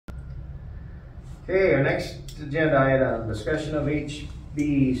Okay, our next agenda item, discussion of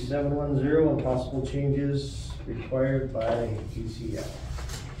HB 710 and possible changes required by UCF.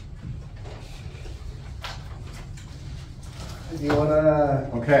 Do you wanna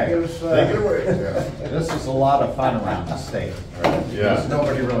give us, take it away. Yeah. This is a lot of fun around the state, right? Yeah. Because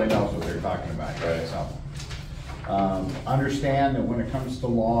nobody really knows what they're talking about, Right. So, understand that when it comes to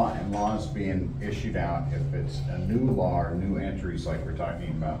law and laws being issued out, if it's a new law or new entries, like we're talking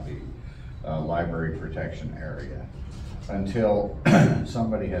about the library protection area, until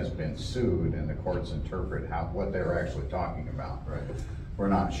somebody has been sued and the courts interpret what they're actually talking about. Right. We're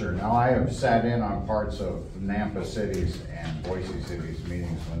not sure. Now, I have sat in on parts of Nampa cities and Boise cities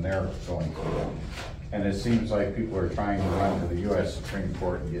meetings when they're going through it. And it seems like people are trying to run to the US Supreme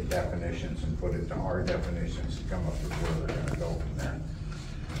Court and get definitions and put it to our definitions and come up with where they're gonna go from there.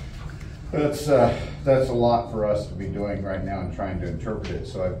 That's a lot for us to be doing right now and trying to interpret it.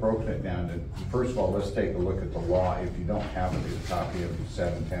 So I've broken it down to, first of all, let's take a look at the law. If you don't have it, a copy of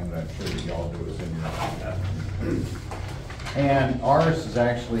 710, but I'm sure that y'all do, is in your And ours is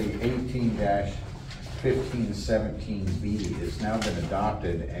actually 18-1517B has now been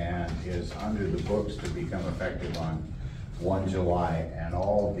adopted and is under the books to become effective on 1 July. And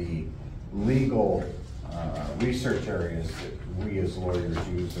all the legal research areas that we as lawyers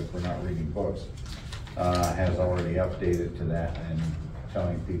use if we're not reading books has already updated to that and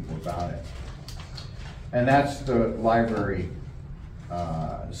telling people about it. And that's the library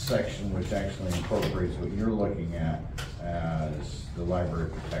section, which actually incorporates what you're looking at as the Library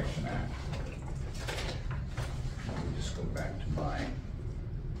Protection Act. Let me just go back to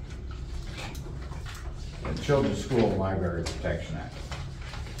the Children's School and Library Protection Act.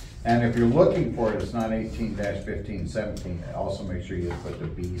 And if you're looking for it, it's not 18-1517. Also make sure you put the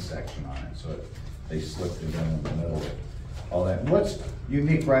B section on it, so they slipped it in the middle of all that. What's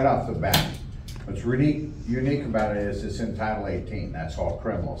unique right off the bat? What's really unique about it is it's in Title 18. That's all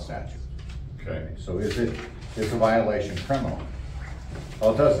criminal statute. Okay. So is a violation criminal?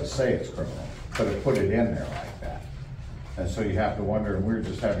 Well, it doesn't say it's criminal, but it put it in there like that. And so you have to wonder, and we were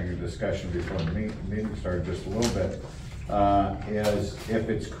just having a discussion before the meeting started just a little bit, is if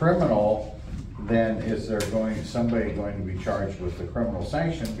it's criminal, then is there somebody going to be charged with the criminal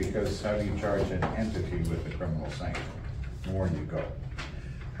sanction? Because how do you charge an entity with the criminal sanction? Where do you go?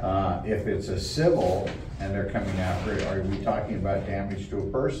 If it's a civil and they're coming after it, are we talking about damage to a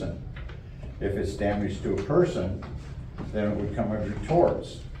person? If it's damage to a person, then it would come under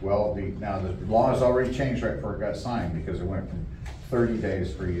torts. Well, now the law has already changed right before it got signed, because it went from 30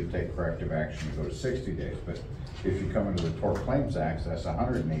 days for you to take corrective action to go to 60 days. But if you come into the Tort Claims Act, that's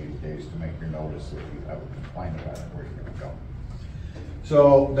 180 days to make your notice that you have a complaint about it, where you're gonna go.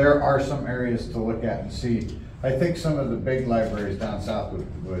 So there are some areas to look at and see. I think some of the big libraries down south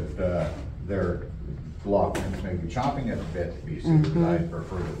would their law firms may be chomping at the bit to be sued. I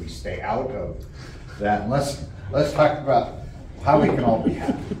prefer that we stay out of that. And let's talk about how we can all be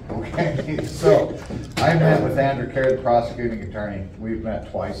happy, okay? So I met with Andrew Kerr, the prosecuting attorney. We've met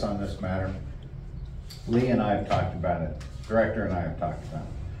twice on this matter. Lee and I have talked about it. Director and I have talked about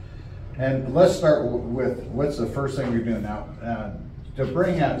it. And let's start with what's the first thing you're doing now. To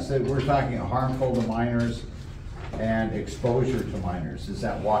bring out, so we're talking harmful to minors and exposure to minors. Is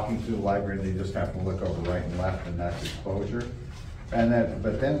that walking through the library and they just have to look over right and left and that's exposure?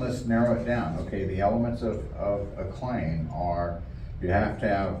 But then let's narrow it down. Okay, the elements of a claim are you have to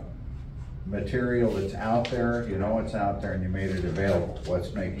have material that's out there, you know it's out there and you made it available.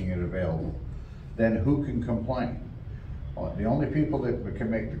 What's making it available? Then who can complain? Well, the only people that can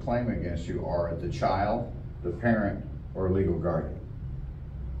make the claim against you are the child, the parent, or legal guardian.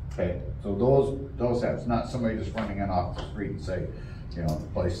 Okay, so those have, it's not somebody just running in off the street and say, you know, the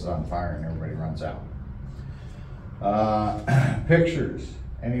place is on fire and everybody runs out. Pictures,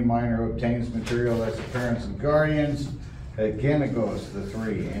 any minor who obtains material that's the parents and guardians. Again, it goes to the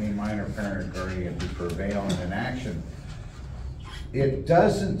 3, any minor parent or guardian who prevail in an action. It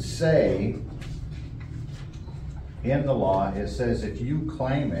doesn't say in the law, it says if you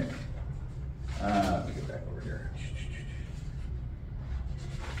claim it, let me get back over here.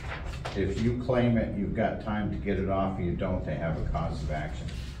 If you claim it, you've got time to get it off. If you don't, they have a cause of action.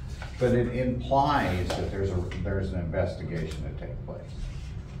 But it implies that there's an investigation to take place.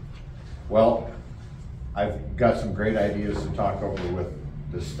 Well, I've got some great ideas to talk over with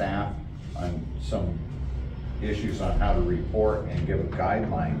the staff on some issues on how to report and give a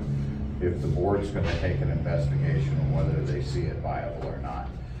guideline if the board's going to take an investigation on whether they see it viable or not.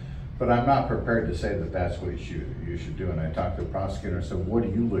 But I'm not prepared to say that that's what you should do. And I talked to the prosecutor and said, what are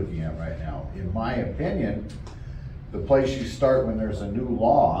you looking at right now? In my opinion, the place you start when there's a new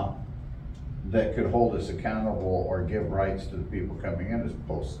law that could hold us accountable or give rights to the people coming in is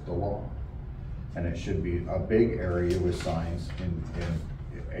post the law. And it should be a big area with signs in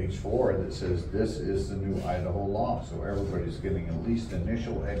H4 that says this is the new Idaho law. So everybody's getting at least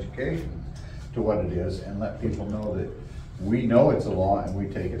initial education to what it is, and let people know that we know it's a law and we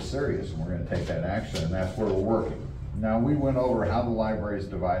take it serious, and we're gonna take that action, and that's where we're working. Now, we went over how the library is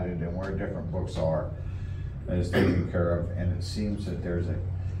divided and where different books are and is taken care of, and it seems that there's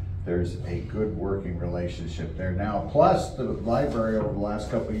a good working relationship there now. Plus, the library over the last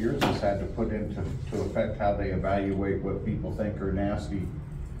couple of years has had to put into effect how they evaluate what people think are nasty,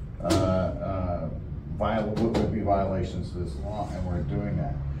 what would be violations of this law, and we're doing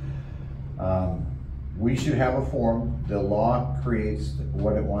that. We should have a form. The law creates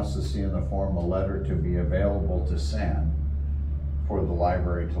what it wants to see in the form, a letter to be available to send for the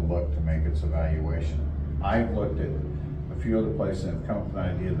library to look to make its evaluation. I've looked at a few other places and have come up with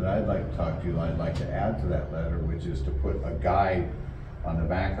an idea that I'd like to talk to you, I'd like to add to that letter, which is to put a guide on the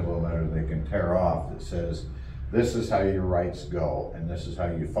back of the letter they can tear off that says, this is how your rights go, and this is how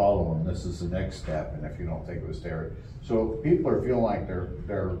you follow them, this is the next step, and if you don't think it was there. So people are feeling like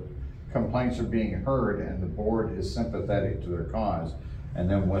their complaints are being heard and the board is sympathetic to their cause, and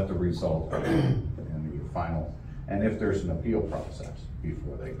then what the result is in the final, and if there's an appeal process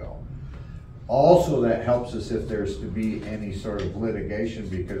before they go. Also, that helps us if there's to be any sort of litigation,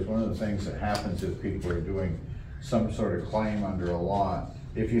 because one of the things that happens if people are doing some sort of claim under a law,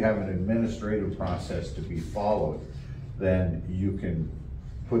 if you have an administrative process to be followed, then you can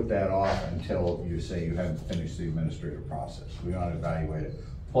put that off until you say you haven't finished the administrative process. We want to evaluate it.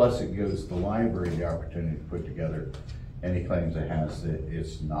 Plus, it gives the library the opportunity to put together any claims it has that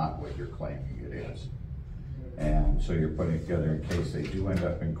it's not what you're claiming it is. And so you're putting it together in case they do end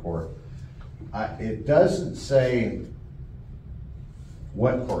up in court. It doesn't say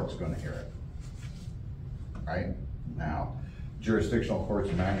what court's going to hear it, right? Now, jurisdictional courts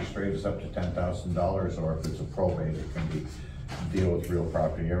and magistrate is up to $10,000, or if it's a probate, it can be deal with real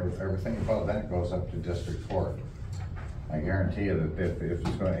property. Everything above that goes up to district court. I guarantee you that if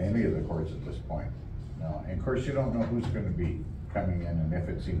it's going to any of the courts at this point, no. And of course, you don't know who's going to be coming in and if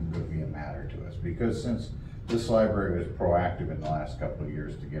it's even going to be a matter to us, because since this library was proactive in the last couple of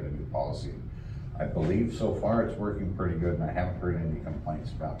years to get a new policy, I believe so far it's working pretty good, and I haven't heard any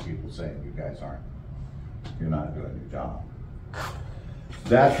complaints about people saying you guys you're not doing your job.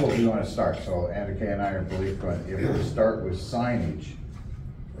 That's what we want to start. So Anna Kay and I are believing if we start with signage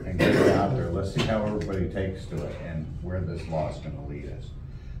and get it out there, let's see how everybody takes to it and where this law is going to lead us.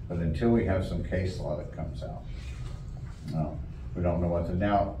 But until we have some case law that comes out, no, we don't know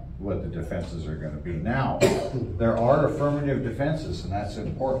what the defenses are going to be. Now, there are affirmative defenses, and that's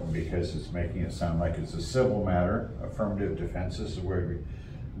important because it's making it sound like it's a civil matter. Affirmative defenses is where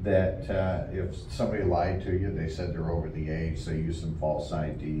if somebody lied to you, they said they're over the age, they use some false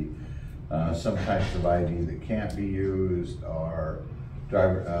ID, some types of ID that can't be used, or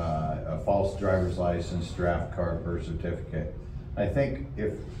a false driver's license, draft card, birth certificate. I think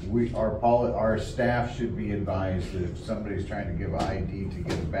if our staff should be advised that if somebody's trying to give ID to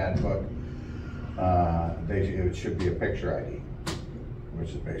get a bad book, it should be a picture ID, which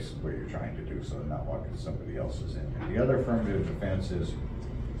is basically what you're trying to do, so they're not walking somebody else's in there. The other affirmative defense is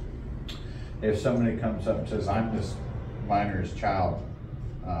if somebody comes up and says, I'm this minor's child,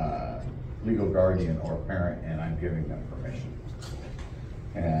 legal guardian or parent, and I'm giving them permission.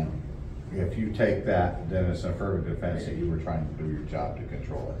 And if you take that, then it's an affirmative defense that you were trying to do your job to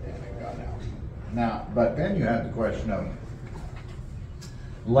control it, and it got out. Now, but then you have the question of,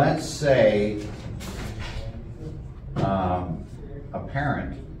 let's say a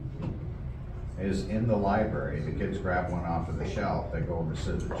parent is in the library, the kids grab one off of the shelf, they go over to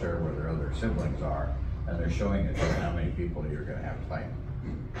sit in the chair where their other siblings are, and they're showing it to how many people you're going to have playing.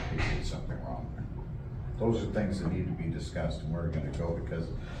 You see something wrong there. Those are things that need to be discussed, and where we're going to go, because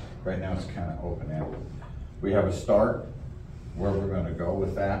right now it's kind of open-ended. We have a start where we're going to go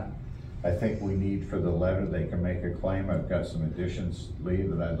with that. I think we need for the letter, they can make a claim. I've got some additions, Lee,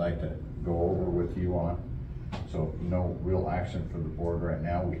 that I'd like to go over with you on. So no real action for the board right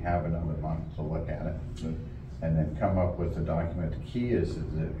now. We have another month to look at it and then come up with a document. The key is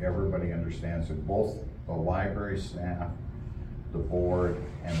that everybody understands that both the library staff, the board,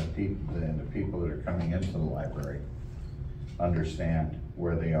 and the people that are coming into the library understand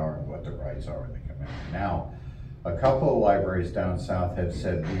where they are and what their rights are when they come in. Now, a couple of libraries down south have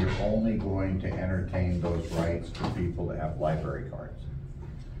said we are only going to entertain those rights for people that have library cards.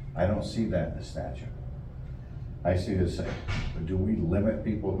 I don't see that in the statute. I see this saying, do we limit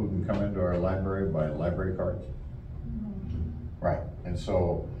people who can come into our library by library cards? Right, and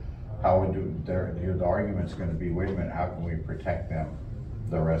so how would the argument's gonna be, wait a minute, how can we protect them,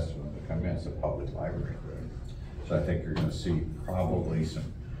 the rest of them that come in, it's a public library. So I think you're gonna see probably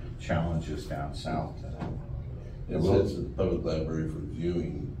some challenges down south. It says it's a public library for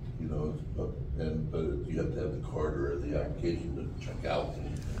viewing, you know, but you have to have the card or the application to check out.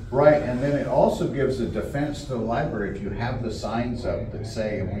 Right, and then it also gives a defense to the library if you have the signs up that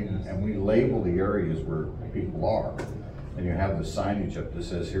say, and we label the areas where people are, and you have the signage up that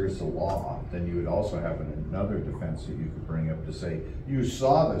says, here's the law, then you would also have another defense that you could bring up to say, you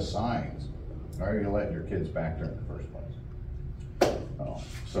saw the signs, why are you letting your kids back there in the first place?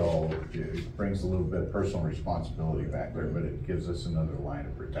 So it brings a little bit of personal responsibility back there, but it gives us another line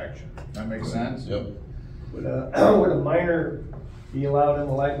of protection. That makes sense? Yep. Would a minor be allowed in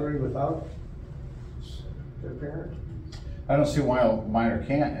the library without their parent? I don't see why a minor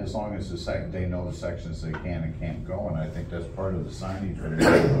can't, as long as they know the sections they can and can't go, and I think that's part of the signage when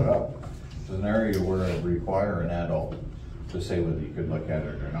you put up. It's an area where it would require an adult to say whether you could look at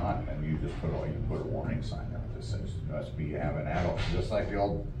it or not, and you just put a warning sign up that says, must be, you have an adult, just like the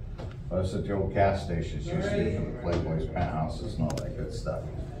old, us at the old gas stations used to do for the Playboy's penthouses and all that good stuff.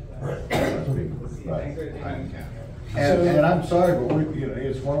 And I'm sorry, but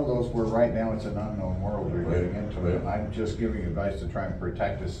it's one of those where right now it's an unknown world we're getting into it. I'm just giving advice to try and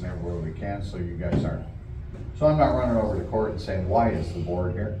protect us in every way we can, so you guys aren't. So I'm not running over to court and saying, why is the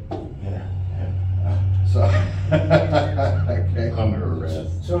board here? So, okay. Under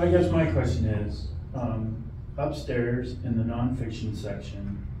arrest. So I guess my question is, upstairs in the nonfiction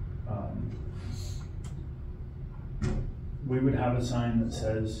section, we would have a sign that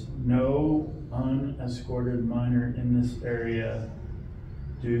says, no unescorted minor in this area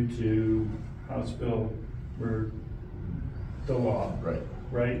due to House Bill or the law. Right.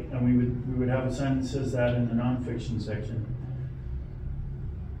 Right? And we would have a sign that says that in the nonfiction section.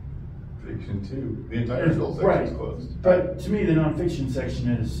 Fiction too. The entire field section Right. is closed. But to me, the nonfiction section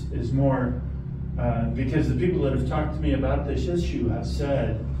is more, because the people that have talked to me about this issue have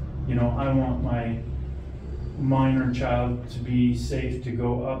said, you know, I want my minor child to be safe to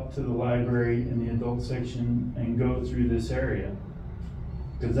go up to the library in the adult section and go through this area.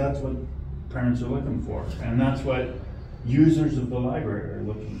 Because that's what parents are looking for. And that's what users of the library are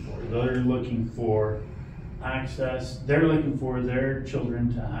looking for. They're looking for access, they're looking for their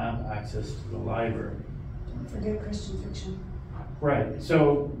children to have access to the library. Don't forget Christian fiction. Right,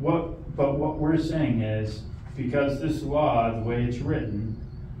 so what we're saying is, because this law, the way it's written,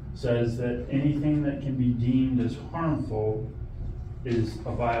 says that anything that can be deemed as harmful is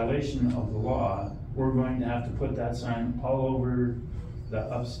a violation of the law, we're going to have to put that sign all over the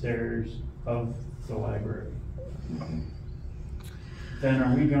upstairs of the library. Then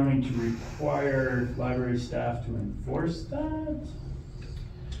are we going to require library staff to enforce that?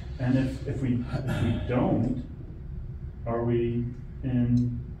 And if we don't, are we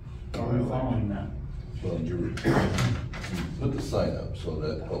following that? Well, you put the sign up, so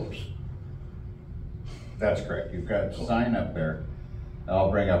that helps. That's correct. You've got a sign up there.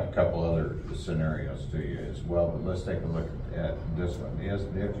 I'll bring up a couple other scenarios to you as well, but let's take a look at this one.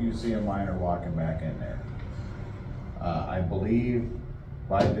 If you see a minor walking back in there, I believe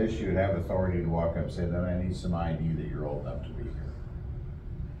by this you'd have authority to walk up and say that I need some ID that you're old enough to be here.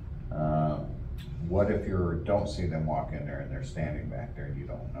 What if you don't see them walk in there and they're standing back there and you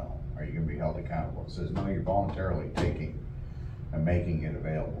don't know? Are you going to be held accountable? It says, no, you're voluntarily taking and making it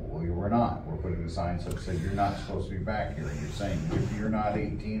available. Well, we're not. We're putting the signs up that say you're not supposed to be back here. And you're saying if you're not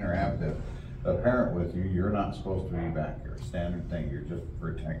 18 or have a parent with you, you're not supposed to be back here. Standard thing, you're just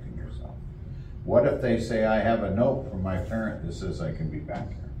protecting yourself. What if they say, I have a note from my parent that says I can be back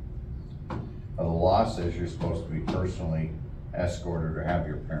here? The law says you're supposed to be personally escorted or have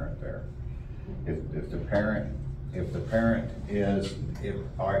your parent there. Can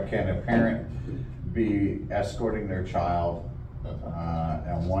a parent be escorting their child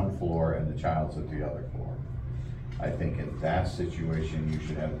on one floor and the child's at the other floor? I think in that situation, you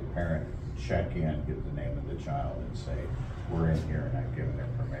should have the parent check in, get the name of the child and say, we're in here and I've given them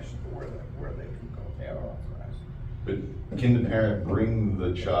permission to where they can go. They are authorized. But can the parent bring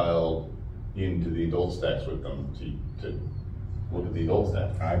the child into the adult stacks with them to look at the adult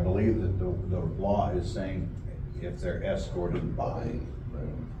stack? I believe that the law is saying if they're escorted by.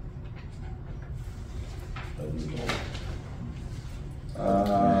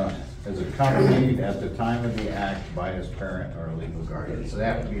 Is accompanied at the time of the act by his parent or legal guardian. So they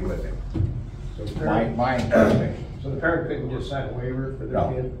have to be with him. So the parent, My interpretation. so the parent couldn't just sign a waiver for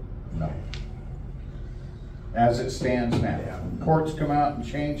their kid? No. As it stands now. Yeah. Courts come out and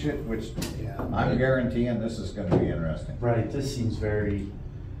change it, which Yeah. I'm guaranteeing this is gonna be interesting. Right, this seems very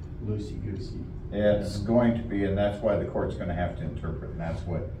loosey-goosey. It's going to be, and that's why the court's gonna have to interpret, and that's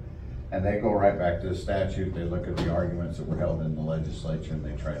what, and they go right back to the statute, they look at the arguments that were held in the legislature, and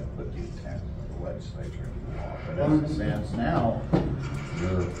they try to put the intent of the legislature into law. But as it stands now,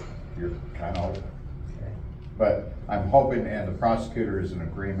 you're kind of open. But I'm hoping, and the prosecutor is in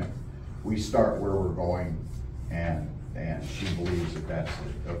agreement, we start where we're going, and she believes that that's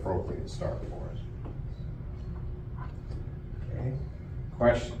the appropriate start for us. Okay.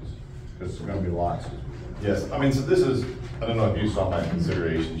 Questions? Because there's gonna be lots. Yes, I mean, so this is, I don't know if you saw my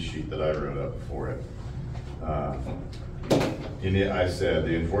consideration sheet that I wrote up for it. In it, I said,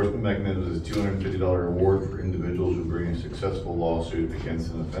 the enforcement mechanism is a $250 reward for individuals who bring a successful lawsuit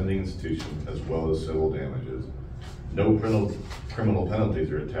against an offending institution, as well as civil damages. No criminal penalties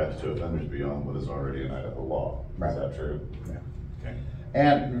are attached to offenders beyond what is already in Idaho law. Right. Is that true? Yeah. Okay.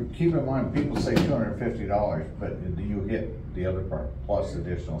 And keep in mind, people say $250, but you get the other part, plus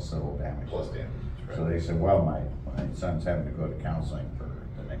additional civil damage. Plus damage. Right. So they said, well, my son's having to go to counseling for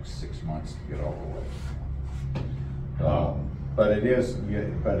the next 6 months to get over with. But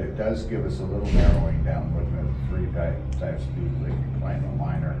it does give us a little narrowing down, looking at the 3 types of people that can claim a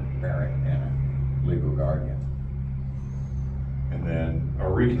minor, parent, and a legal guardian. And then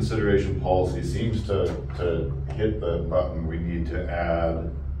our reconsideration policy seems to hit the button. We need to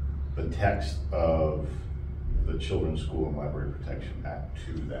add the text of the Children's School and Library Protection Act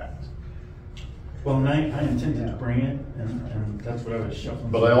to that. Well, and I intended to bring it, and that's what I was shuffling.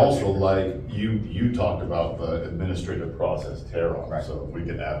 But I also like, you talked about the administrative process tear off, Right. so we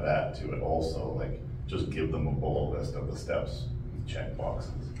could add that to it also, like, just give them a bullet list of the steps, check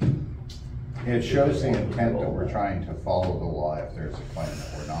boxes. It shows the intent that we're trying to follow the law if there's a claim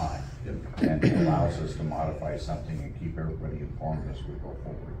that we're not. And it allows us to modify something and keep everybody informed as we go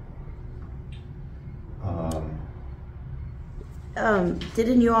forward.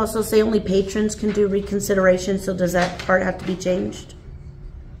 Didn't you also say only patrons can do reconsideration? So does that part have to be changed?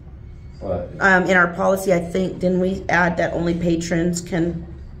 But In our policy, I think, didn't we add that only patrons can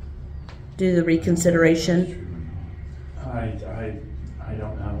do the reconsideration? I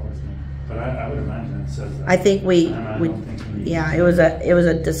don't have it with me, but I would imagine it says that. I think we don't think we need yeah, to. it was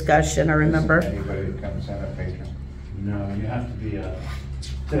a discussion, I remember. anybody that comes in a patron. No, you have to be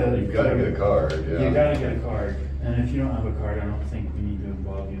You've gotta get a card, yeah. You gotta get a card, and if you don't have a card, I don't think we need to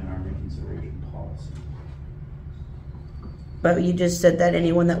involve you in our reconsideration policy. But you just said that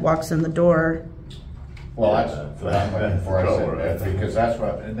anyone that walks in the door. Well, Yeah, that's what I'm looking for, I said that, because that's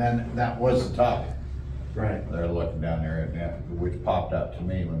what, and then that was the topic. Right. They're looking down there, which popped up to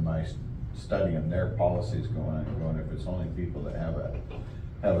me when my studying their policies going, if it's only people that have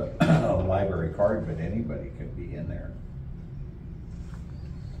a library card, but anybody could be in there.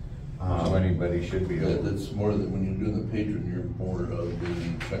 So anybody should be able to That's more than, when you're doing the patron, you're more of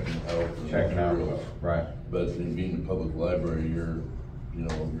the checking out the check it out, materials. right? But in being a public library, you're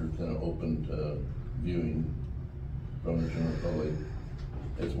kind of open to viewing from the general public.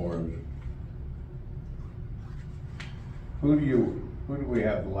 It's more of, Who do we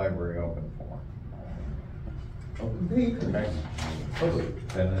have the library open for? Okay, public.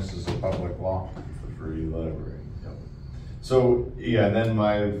 then this is a public law. For free library. Yep. So, yeah, and then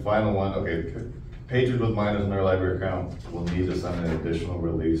my final one, okay, patrons with minors in their library account will need to sign an additional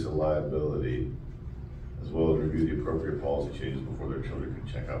release of liability, as well as review the appropriate policy changes before their children can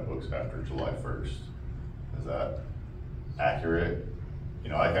check out books after July 1st. Is that accurate? You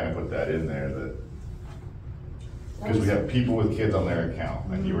know, I kind of put that in there that, because we have people with kids on their account,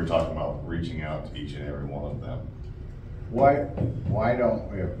 and you were talking about reaching out to each and every one of them. Why don't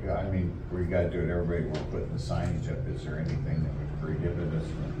we, I mean, we gotta do it, everybody, we're putting the signage up, is there anything that would prohibit us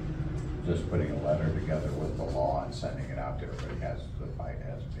from just putting a letter together with the law and sending it out to everybody as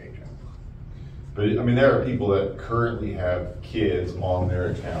a patron? But, I mean, there are people that currently have kids on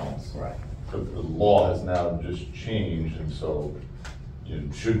their accounts. Right. But the law has now just changed, and so, you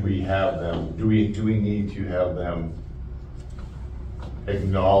know, should we have them, do we need to have them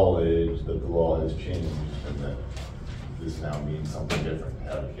acknowledge that the law has changed and that this now means something different to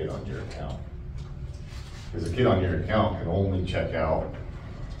have a kid on your account? Because a kid on your account can only check out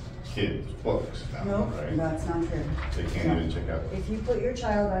kids' books now, No, right? that's not true. They can't even check out. If you put your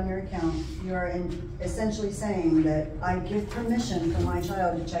child on your account, you are essentially saying that I give permission for my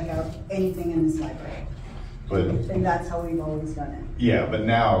child to check out anything in this library. But, And that's how we've always done it. yeah, but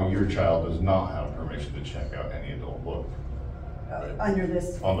now your child does not have permission to check out any adult book. Under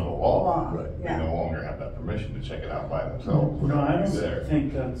this Under the law. law, Right. They yeah. no longer have that permission to check it out by themselves. No, I without you there. don't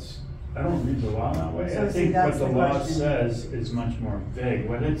think that's I don't read the law that way. So I see, think what that's the the law question. says is much more vague.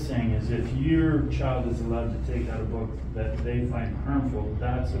 What it's saying is if your child is allowed to take out a book that they find harmful,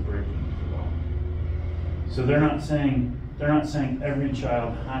 that's a breaking of the law. So they're not saying every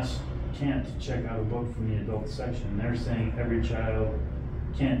child can't check out a book from the adult section. They're saying every child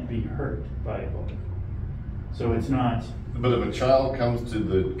can't be hurt by a book. So it's not. But if a child comes to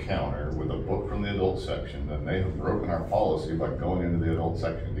the counter with a book from the adult section, then they have broken our policy by going into the adult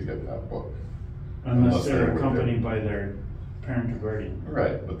section to get that book. Unless they're with accompanied by their parent or guardian.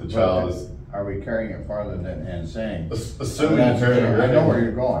 Right, but the child But is, are we carrying it farther than, and saying? assuming That's- the parent. I know where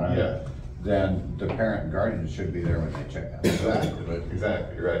you're going. Yeah. Then the parent and guardian should be there when they check out. Exactly,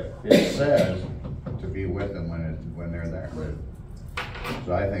 exactly, right. It says to be with them when they're there. Right.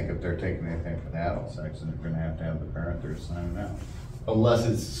 So I think if they're taking anything from the adult section, they're gonna have the parent there signing out. Unless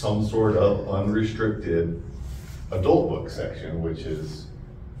it's some sort of unrestricted adult book section, which is,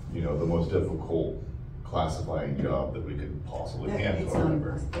 you know, the most difficult classifying job that we could possibly handle. It's not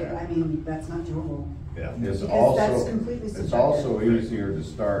impossible. I mean, that's not doable. Yeah. It's Because that's also, completely it's subjective. also easier to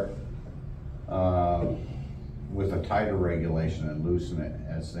start, with a tighter regulation and loosen it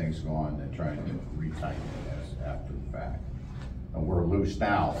as things go on than trying to retighten it as after the fact. And we're loose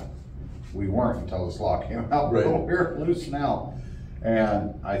now. We weren't until this law came out, Right. but we're loose now.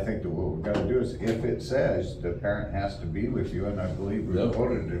 And I think that what we're gonna do is, if it says the parent has to be with you, and I believe we Yep.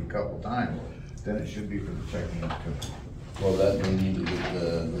 quoted it a couple times, then it should be for the checking out too. Well, that may need to get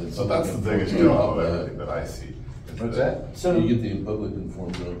the. So that's the biggest job of everything that I see. What's that? So You get the public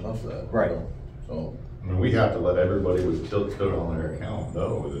informed on top of that. Right. So, I mean, we have to let everybody with tilt code on their account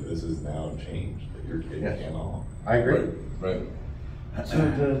know that this is now changed, that your kid Yes. cannot. I agree. right, right. So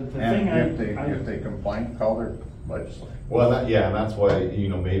the thing And I if they complain, call their legislature. Well, and that's why, you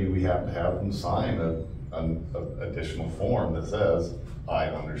know, maybe we have to have them sign an additional form that says, I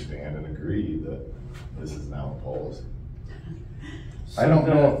understand and agree that this is now a policy. I don't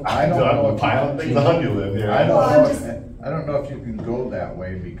know. I don't know. I'm piling things on you, Lynn, here. I Well, I'm don't just- know. I don't know if you can go that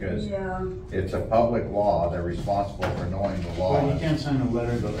way because Yeah. it's a public law. They're responsible for knowing the law. Well, you can't sign a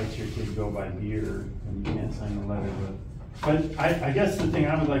letter that lets your kid go buy beer, and you can't sign a letter but I guess the thing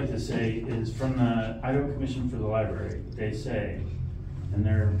I would like to say is from the Idaho Commission for the Library, they say, and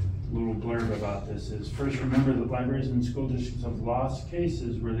their little blurb about this is, first remember that libraries and school districts have lost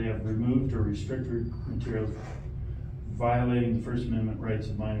cases where they have removed or restricted materials violating the First Amendment rights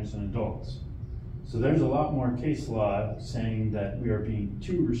of minors and adults. So there's a lot more case law saying that we are being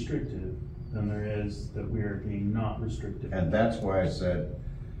too restrictive than there is that we are being not restrictive. And that's why I said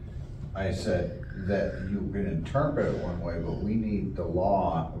that you can interpret it one way, but we need the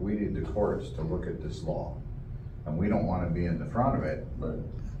law, we need the courts to look at this law. And we don't wanna be in the front of it, Right.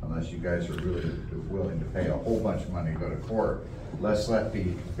 unless you guys are really willing to pay a whole bunch of money to go to court. Let's let the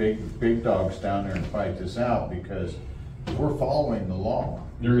big dogs down there and fight this out, because we're following the law.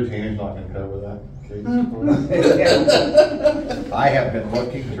 Your retainer's not gonna cover that case? I have been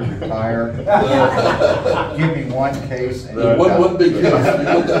looking to retire. Give me one case and you're One done. big case, you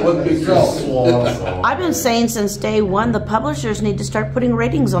got that one big So- case. Swan song. I've been saying since day one, the publishers need to start putting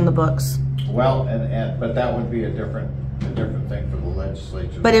ratings on the books. Well, but that would be a different thing for the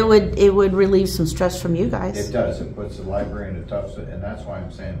legislature. But it would relieve some stress from you It guys. does, it puts the library in a tough, and that's why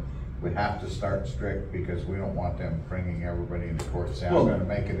I'm saying we have to start strict, because we don't want them bringing everybody into court, saying, I'm Well- gonna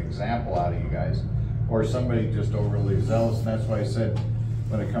make an example out of you guys. Or somebody just overly zealous, and that's why I said,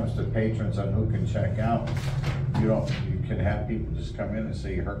 when it comes to patrons on who can check out, you can have people just come in and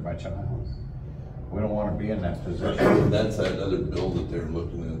say, you hurt my child. We don't wanna be in that position. That's that other bill that they're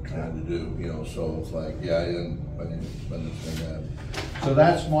looking at trying to do, you know, so it's like, yeah, I understand that. So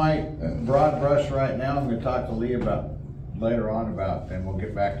that's my broad brush right now. I'm gonna talk to Lee later on about, and we'll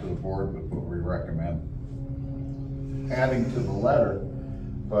get back to the board with what we recommend adding to the letter,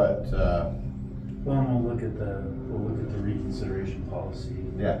 but, Well, and we'll look at the reconsideration policy.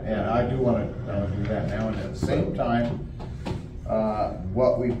 yeah, and I do wanna do that now, and at the same time,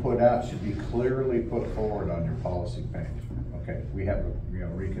 what we put out should be clearly put forward on your policy page. Okay, we have a,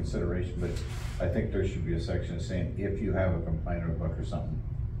 reconsideration, but I think there should be a section saying, if you have a complaint or a book or something,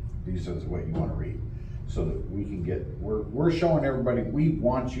 these are what you wanna read. So that we can get, we're showing everybody, we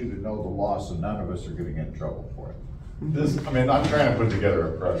want you to know the law, so none of us are gonna get in trouble for it. I mean, I'm trying to put together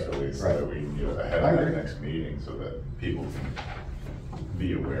a press release so Right. that we can get ahead I of agree. the next meeting so that people can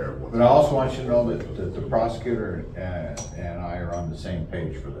be aware of what's. But I also want you to know that the prosecutor and I are on the same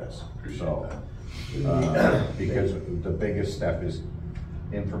page for this. So, because the biggest step is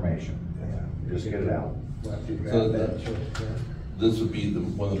information. Just get it out. So this would be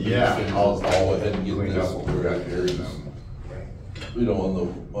one of the biggest Yeah, things, I'll go ahead and get clean this up what we got here. areas. you know,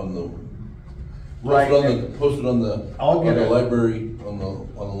 on the. Right. Posted on the I'll get it. library, on the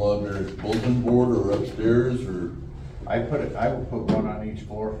library bulletin board or upstairs or. I would put one on each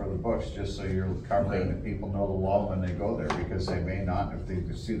floor for the books, just so you're covering that people know the law when they go there, because they may not, if they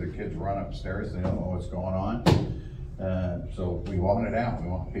see the kids run upstairs, they don't know what's going on. So we want it out, we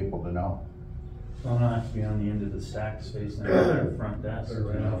want people to know. Well, not have to be on the end of the stack space now, the front desk. Put it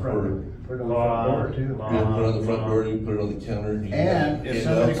right on the Or- put it on the front door too. Yeah, put it on the front door, you put it on the counter. You And if hand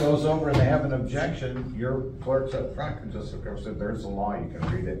somebody out. goes over and they have an objection, your clerks up front can just look up and say, there's the law, you can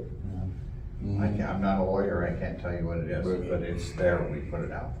read it. I'm not a lawyer, I can't tell you what it is, but it's there, we put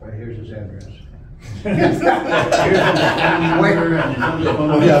it out. Right, here's his address. Yeah,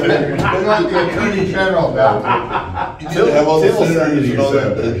 they want the attorney general now. You need to have all the Till senators and all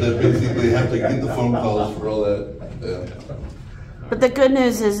that, 70. that basically have to get the phone calls for all that. Yeah. But the good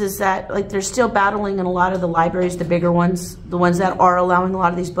news is that like they're still battling in a lot of the libraries, the bigger ones, the ones that are allowing a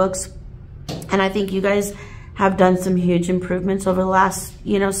lot of these books. And I think you guys have done some huge improvements over the last,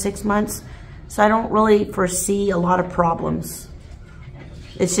 6 months. So I don't really foresee a lot of problems.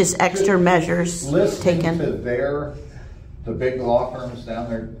 It's just extra measures Listening taken. to the big law firms down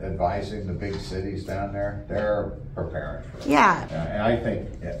there advising the big cities down there, they're preparing for it. Yeah. And I think,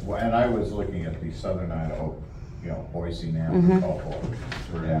 and I was looking at the Southern Idaho, Boise now, and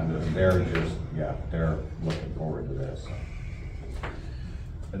they're just, they're looking forward to this.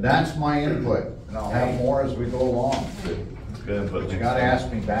 And that's my input, and I'll have more as we go along. Good, but But you gotta ask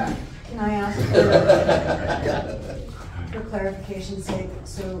me back. Can I ask for clarification's sake?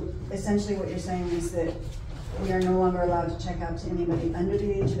 So essentially what you're saying is that we are no longer allowed to check out to anybody under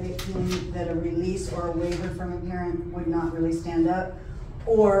the age of 18, that a release or a waiver from a parent would not really stand up?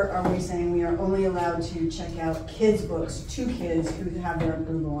 Or are we saying we are only allowed to check out kids' books to kids who have their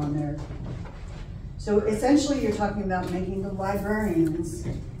approval on there? So essentially you're talking about making the librarians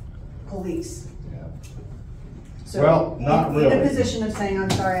police. So Well, not in really. a position of saying, I'm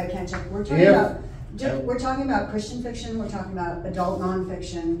sorry, I can't check. We're talking about Christian fiction, we're talking about adult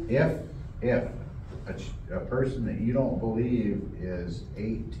nonfiction. If a person that you don't believe is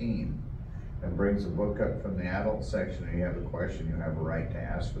 18 and brings a book up from the adult section and you have a question, you have a right to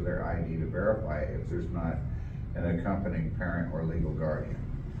ask for their ID to verify if there's not an accompanying parent or legal guardian.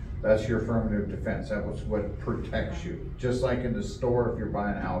 That's your affirmative defense. That was what protects you. Just like in the store if you're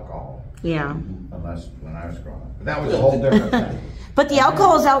buying alcohol. Yeah. Unless when I was growing up. But that was a whole different thing. But the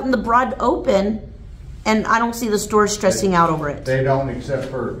alcohol is out in the broad open, and I don't see the stores stressing out over it. They don't, except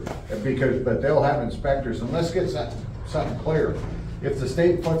for, but they'll have inspectors, and let's get something clear. If the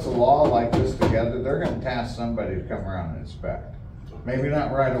state puts a law like this together, they're gonna task somebody to come around and inspect. Maybe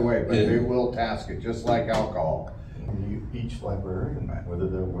not right away, but they will task it, just like alcohol. each librarian, whether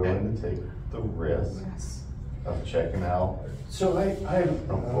they're willing to take the risk of checking out. So I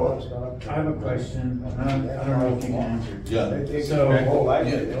have a question, and I don't know if you can answer. Yeah. So,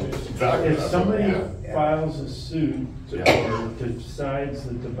 if somebody Yeah. files a suit or decides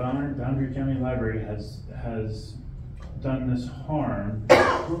that the Boundary County Library has done this harm,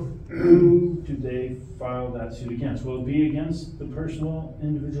 who do they file that suit against? Will it be against the personal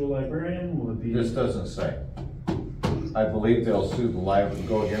individual librarian? Will it be? This doesn't say. I believe they'll sue the library,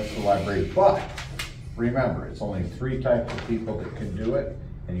 go against the library, but remember, it's only 3 types of people that can do it,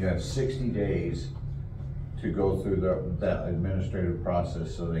 and you have 60 days to go through that administrative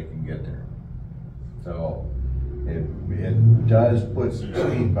process so they can get there. So it does put some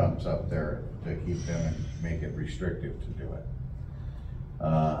speed bumps up there to keep them and make it restrictive to do it.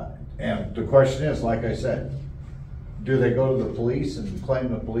 And the question is, like I said, do they go to the police and claim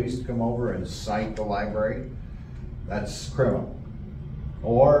the police to come over and cite the library? That's criminal.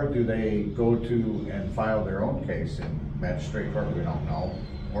 Or do they go to and file their own case in magistrate court? We don't know.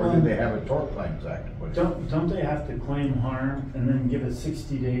 Or do they have a tort claims act? Don't they have to claim harm and then give it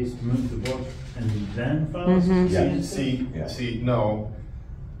 60 days to move the book and then file? Yeah. See, no,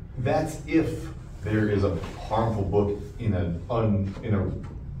 that's if there is a harmful book in a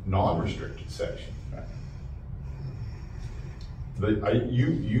non-restricted section. But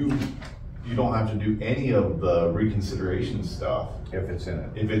you don't have to do any of the reconsideration stuff. If it's in it.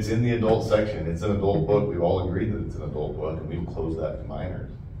 If it's in the adult section, it's an adult book, we've all agreed that it's an adult book, and we've closed that to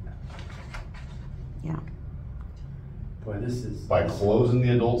minors. Yeah. Boy, this is. By closing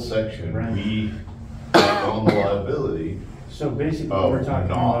the adult section, Right. we take on the liability So basically, of we're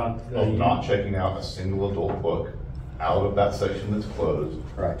talking about not checking out a single adult book out of that section that's closed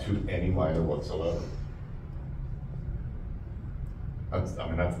to any minor whatsoever. That's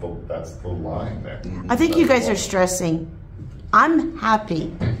the line there. I think you guys are stressing. I'm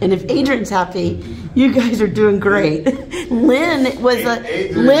happy And if Adrian's happy, you guys are doing great. Lynn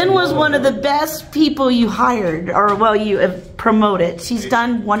was one of the best people you hired, or well, you have promoted. She's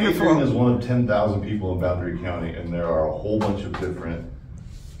done wonderful. Adrian is one of 10,000 people in Boundary County, and there are a whole bunch of different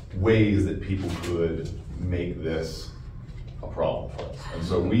ways that people could make this a problem for us. And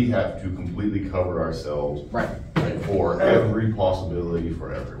so we have to completely cover ourselves for every possibility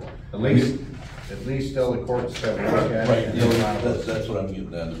for everyone. At least till the courts have a look at Right, it. you know, that's what I'm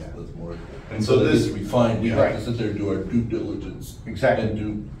getting at, that's more. And so this- We find, we have Right. to sit there and do our due diligence. Exactly.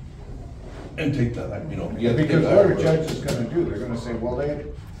 And take that, you know. you have to Because take what that a judge is gonna do, they're gonna say, well, and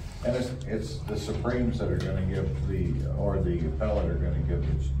it's the Supremes that are gonna give or the appellate are gonna give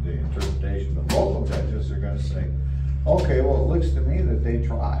the interpretation. The local judges are gonna say, okay, well, it looks to me that they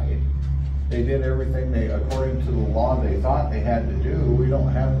tried. They did everything according to the law they thought they had to do. We don't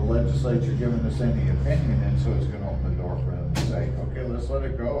have the legislature giving us any opinion, and so it's gonna open the door for them to say, okay, let's let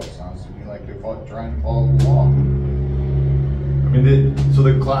it go. It sounds to me like they're trying to follow the law. I mean, so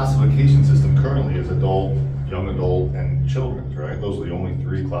the classification system currently is adult, young adult, and children's, right? Those are the only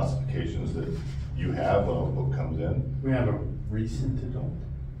 3 classifications that you have when a book comes in. We have a recent adult.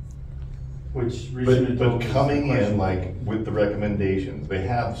 Which recent adult But is coming the question. in, like, with the recommendations, they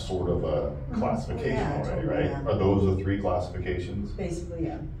have sort of a classification Yeah, already, totally, right? yeah. Are those the 3 classifications? Basically,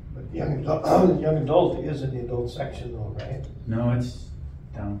 yeah. Young adult is in the adult section though, right? No, it's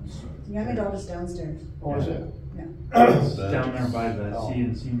down, Young adult is downstairs. Or is it? it's down there by the Oh.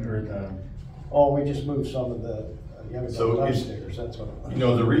 CNC, or the, Oh, we just moved some of the young So adult it's- upstairs, that's what it was. You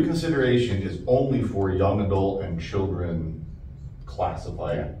know, the reconsideration is only for young adult and children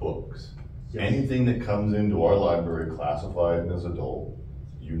classified books. Yes. Anything that comes into our library classified as adult,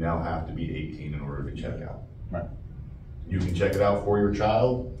 you now have to be 18 in order to check out. Right. You can check it out for your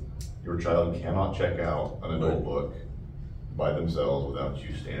child cannot check out an adult book by themselves without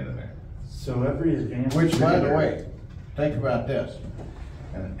you standing there. so every advanced. Which, by the reader- way, think about this,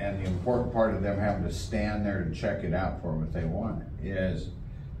 and the important part of them having to stand there and check it out for them if they want it, is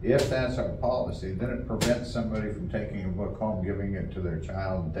if that's our policy, then it prevents somebody from taking a book home, giving it to their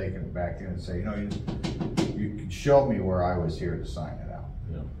child, and taking it back in and say, you know, you can show me where I was here to sign it out.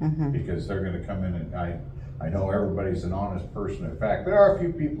 Yeah. Because they're gonna come in and I know everybody's an honest person. In fact, there are a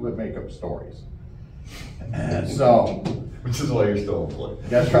few people that make up stories. And so, Which is why you're still employed.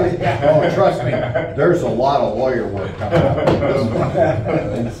 that's right. Oh, trust me, there's a lot of lawyer work coming up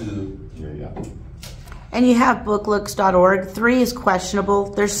with this one. Yeah. And you have booklooks.org. 3 is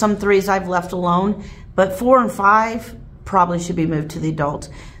questionable. There's some 3s I've left alone, but 4 and 5 probably should be moved to the adults.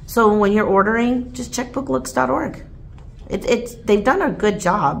 So when you're ordering, just check booklooks.org. They've done a good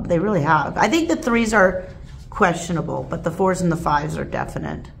job. They really have. I think the 3s are questionable, but the 4s and the 5s are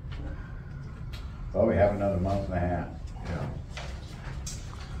definite. Well, we have another month and a half. Yeah.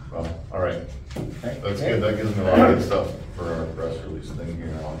 Well, all right. Okay. That's good. That gives me a lot of good stuff for our press release thing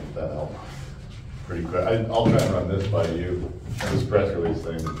here. I'll get that out pretty quick. I'll try and run this by you, this press release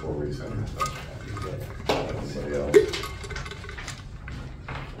thing, before we send it to somebody else.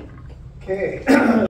 Okay.